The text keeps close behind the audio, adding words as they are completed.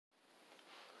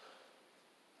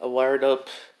I wired up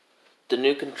the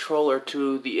new controller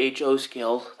to the HO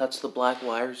scale. That's the black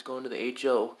wires going to the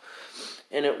HO.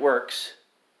 And it works.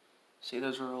 See,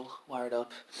 those are all wired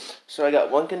up. So I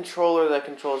got one controller that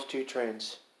controls 2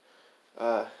 trains.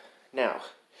 Now,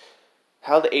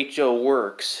 how the HO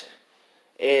works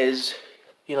is,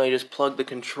 you just plug the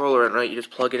controller in, right? You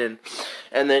just plug it in.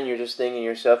 And then you're just thinking to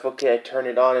yourself, okay, I turn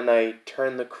it on and I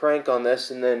turn the crank on this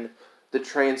and then the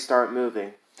trains start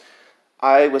moving.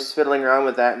 I was fiddling around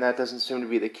with that and that doesn't seem to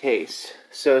be the case.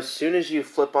 So as soon as you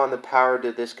flip on the power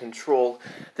to this control,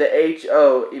 the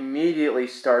HO immediately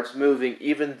starts moving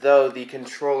even though the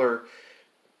controller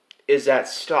is at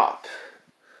stop.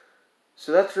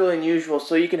 So that's really unusual.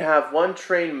 So you can have one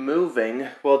train moving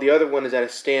while the other one is at a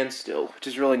standstill, which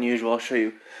is really unusual. I'll show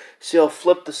you. See, I'll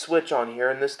flip the switch on here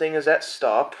and this thing is at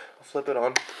stop. I'll flip it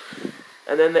on.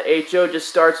 And then the HO just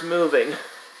starts moving.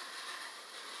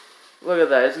 Look at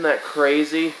that, isn't that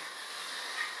crazy?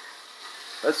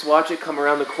 Let's watch it come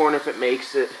around the corner if it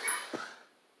makes it.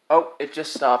 Oh, it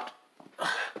just stopped.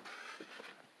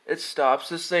 It stops.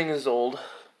 This thing is old.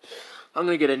 I'm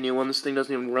gonna get a new one. This thing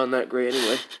doesn't even run that great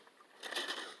anyway.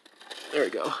 There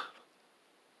we go.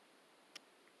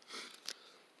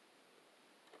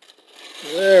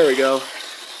 There we go.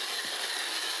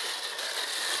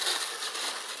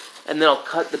 And then I'll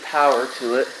cut the power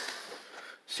to it.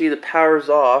 See, the power's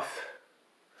off.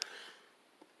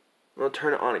 I'll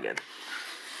turn it on again.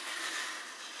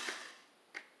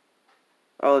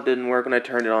 Oh, it didn't work when I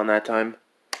turned it on that time.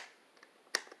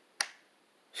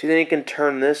 See, then you can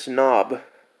turn this knob.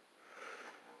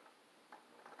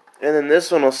 And then this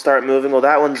one will start moving. Well,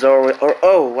 that one's over.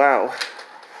 Oh, wow.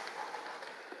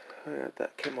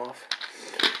 That came off.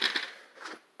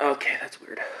 Okay, that's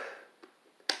weird.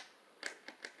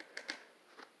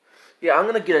 Yeah, I'm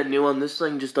gonna get a new one. This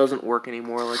thing just doesn't work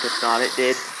anymore like I thought it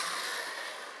did.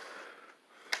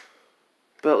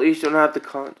 But at least you don't have to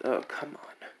oh, come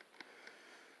on.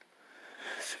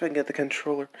 Let's see if I can get the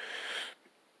controller.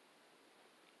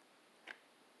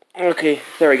 Okay,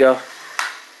 there we go. What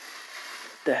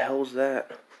the hell's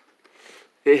that?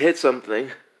 It hit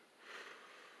something.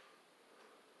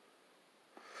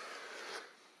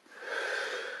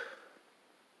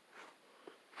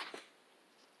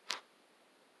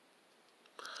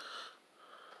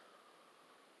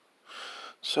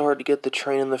 So hard to get the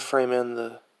train in the frame and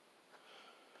the...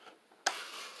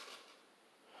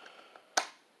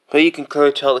 But you can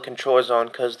clearly tell the controller's on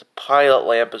because the pilot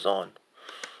lamp is on.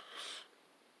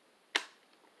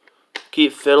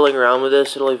 Keep fiddling around with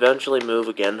this, it'll eventually move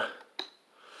again.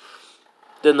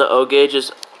 Then the O gauge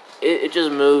is... It just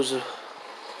moves.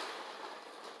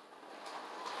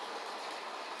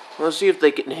 Let's see if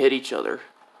they can hit each other.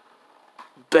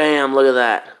 Bam, look at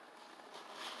that.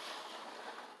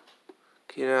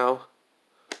 Okay,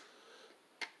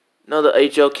 now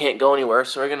the HO can't go anywhere,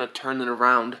 so we're going to turn it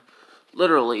around.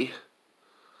 Literally.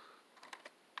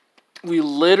 We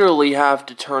literally have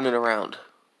to turn it around.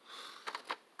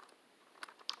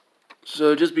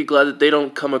 So just be glad that they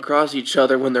don't come across each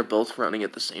other when they're both running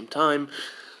at the same time.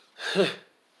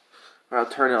 Or I'll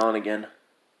turn it on again.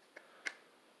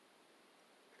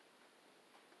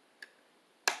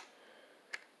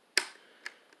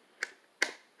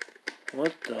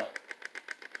 What the...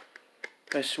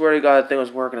 I swear to God that thing was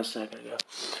working a second ago.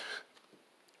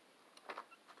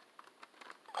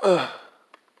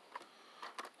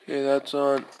 Okay, that's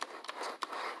on.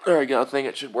 There we go. I think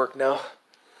it should work now.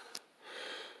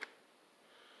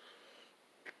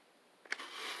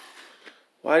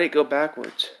 Why did it go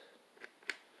backwards?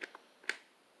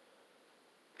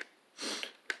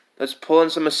 Let's pull in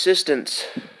some assistance.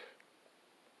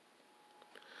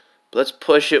 Let's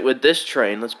push it with this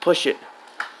train. Let's push it.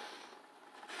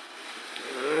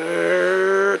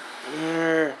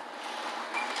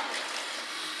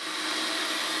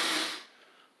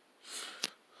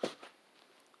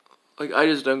 Like, I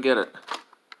just don't get it.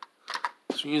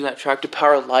 So use that track to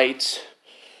power lights.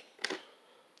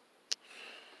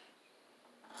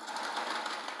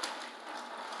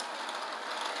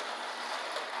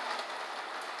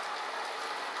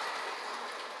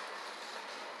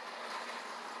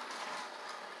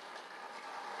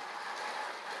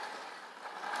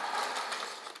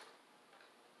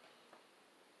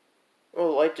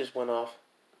 Oh, the light just went off.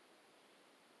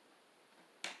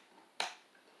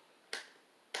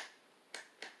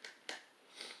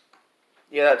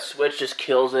 Yeah, that switch just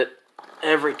kills it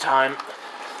every time.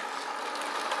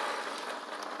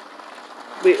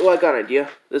 Wait, oh, I got an idea.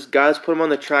 This guy, let's put him on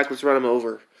the track. Let's run him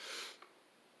over.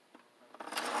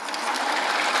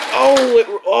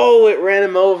 Oh, it ran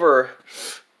him over.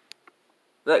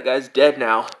 That guy's dead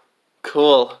now.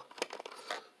 Cool.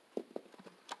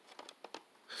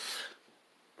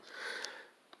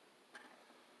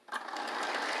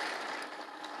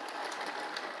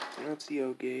 That's the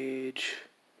O gauge.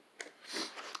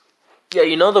 Yeah,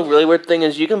 you know the really weird thing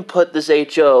is you can put this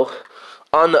HO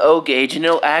on the O gauge and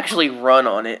it'll actually run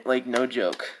on it, like no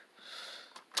joke.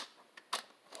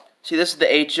 See, this is the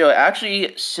HO. It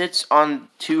actually sits on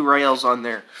 2 rails on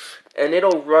there, and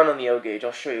it'll run on the O gauge.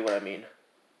 I'll show you what I mean.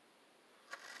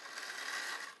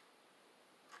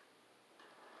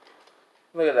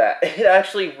 Look at that. It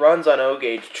actually runs on O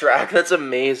gauge track. That's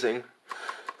amazing.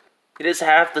 It is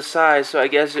half the size, so I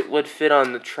guess it would fit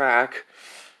on the track.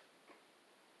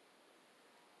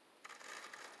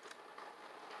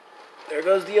 There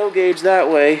goes the O gauge that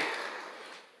way.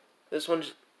 This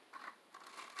one's...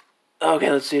 Okay,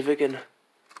 let's see if it can...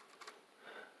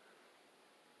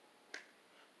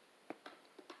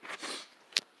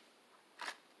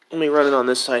 Let me run it on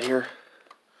this side here.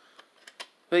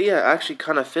 But yeah, it actually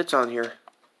kind of fits on here.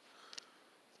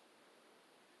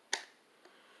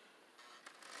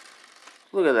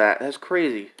 Look at that. That's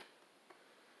crazy.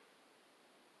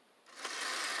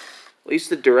 At least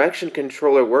the direction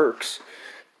controller works.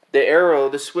 The arrow,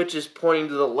 the switch is pointing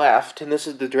to the left, and this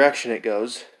is the direction it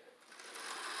goes.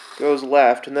 It goes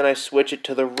left, and then I switch it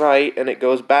to the right, and it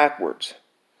goes backwards.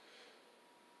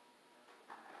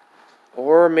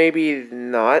 Or maybe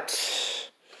not.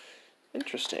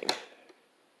 Interesting.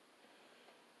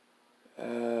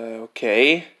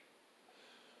 Okay.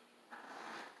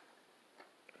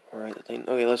 Alright,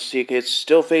 okay, let's see. Okay, it's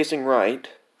still facing right.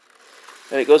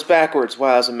 And it goes backwards.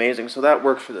 Wow, that's amazing. So that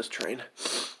worked for this train.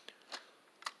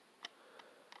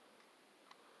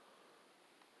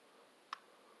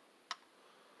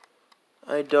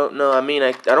 I don't know. I mean,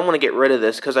 I don't want to get rid of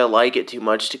this because I like it too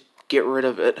much to get rid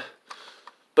of it.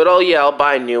 But oh yeah, I'll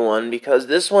buy a new one because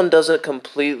this one doesn't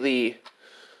completely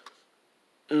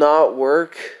not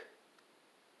work.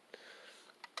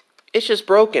 It's just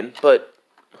broken, but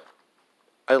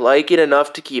I like it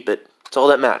enough to keep it. That's all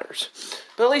that matters.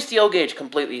 But at least the O gauge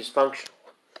completely is functional.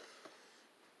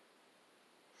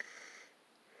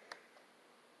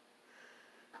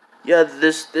 Yeah,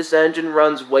 this engine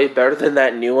runs way better than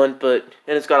that new one, and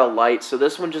it's got a light, so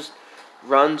this one just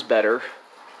runs better.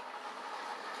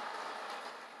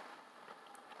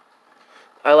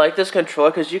 I like this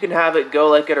controller because you can have it go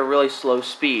like at a really slow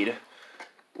speed.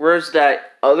 Whereas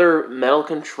that other metal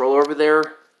controller over there,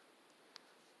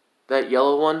 that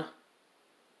yellow one,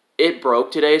 it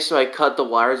broke today, so I cut the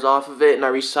wires off of it and I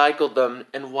recycled them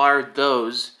and wired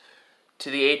those to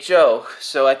the HO.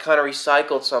 So I kind of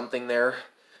recycled something there.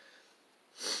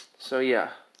 So yeah.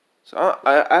 So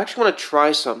I actually want to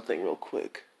try something real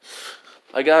quick.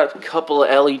 I got a couple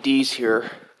of LEDs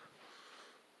here.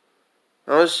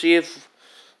 I want to see if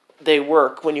they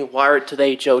work when you wire it to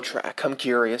the HO track. I'm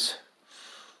curious.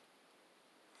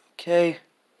 Okay.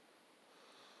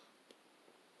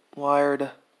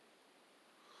 Wired.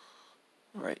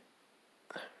 Right.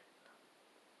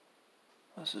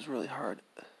 This is really hard.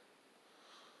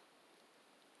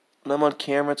 When I'm on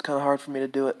camera, it's kind of hard for me to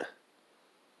do it.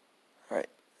 Alright.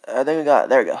 I think I got it.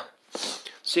 There we go.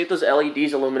 See if those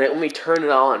LEDs illuminate when we turn it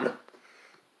on.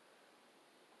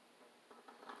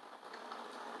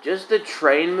 Just the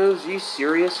train moves? Are you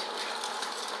serious?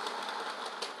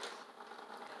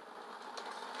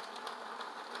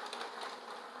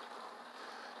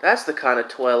 That's the kind of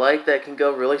toy I like that can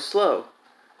go really slow.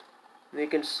 And you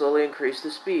can slowly increase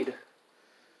the speed.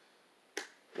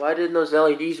 Why didn't those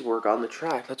LEDs work on the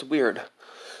track? That's weird.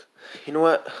 You know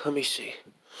what? Let me see.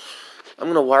 I'm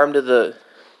going to wire them to the...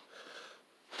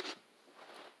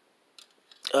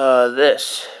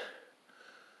 this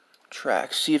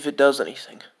track. See if it does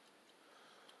anything.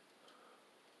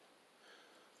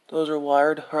 Those are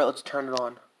wired. Alright, let's turn it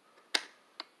on.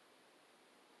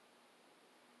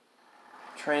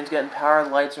 Train's getting power.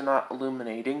 Lights are not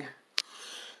illuminating.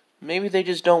 Maybe they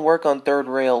just don't work on third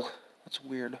rail. That's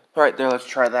weird. Alright, there, let's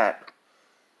try that.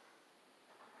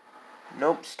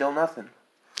 Nope, still nothing.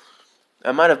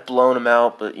 I might have blown them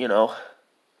out, but, you know.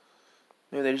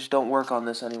 Maybe they just don't work on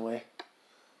this anyway.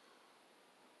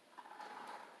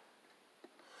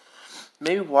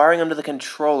 Maybe wiring them to the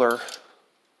controller.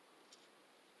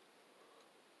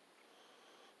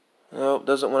 Nope,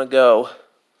 doesn't want to go.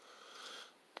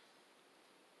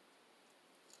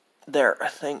 There, I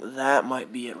think that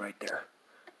might be it right there.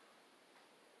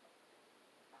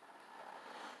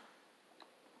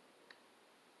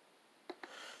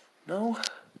 No?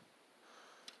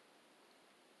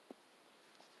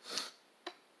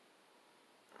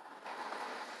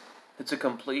 It's a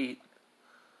complete.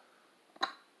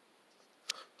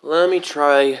 Let me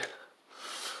try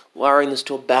wiring this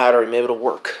to a battery. Maybe it'll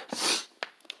work.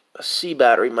 A C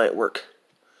battery might work.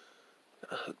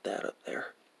 I'll hook that up there.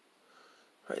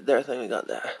 Right there, I think we got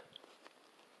that.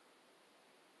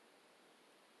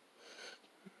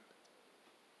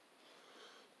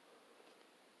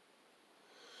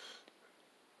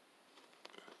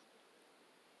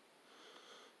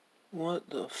 What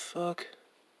the fuck?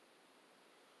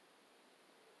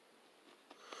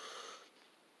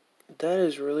 That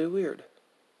is really weird.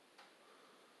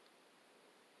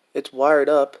 It's wired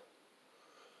up.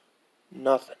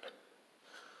 Nothing.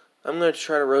 I'm going to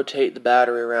try to rotate the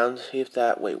battery around, see if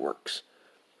that way works.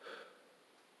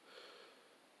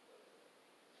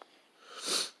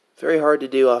 Very hard to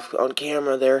do on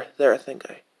camera there. I think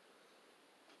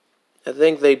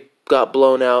they got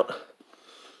blown out.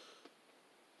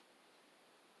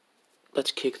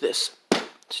 Let's kick this.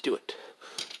 Let's do it.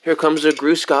 Here comes a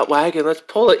Gruscott wagon. Let's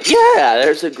pull it. Yeah,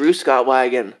 there's a Gruscott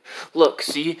wagon. Look,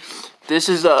 see? This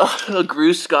is a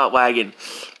Gruscott wagon.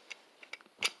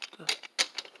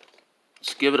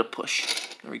 Let's give it a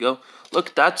push. There we go.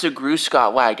 Look, that's a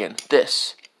Gruscott wagon.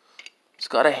 This. It's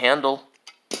got a handle.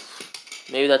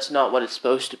 Maybe that's not what it's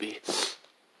supposed to be.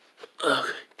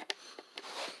 Okay.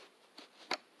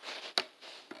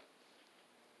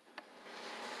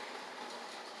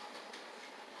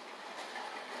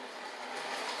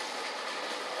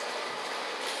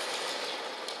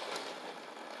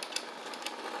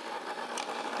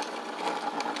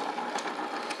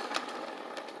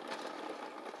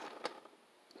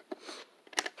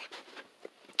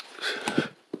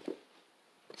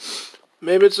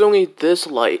 Maybe it's only this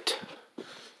light.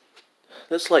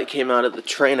 This light came out of the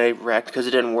train I wrecked because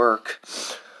it didn't work.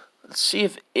 Let's see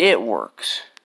if it works.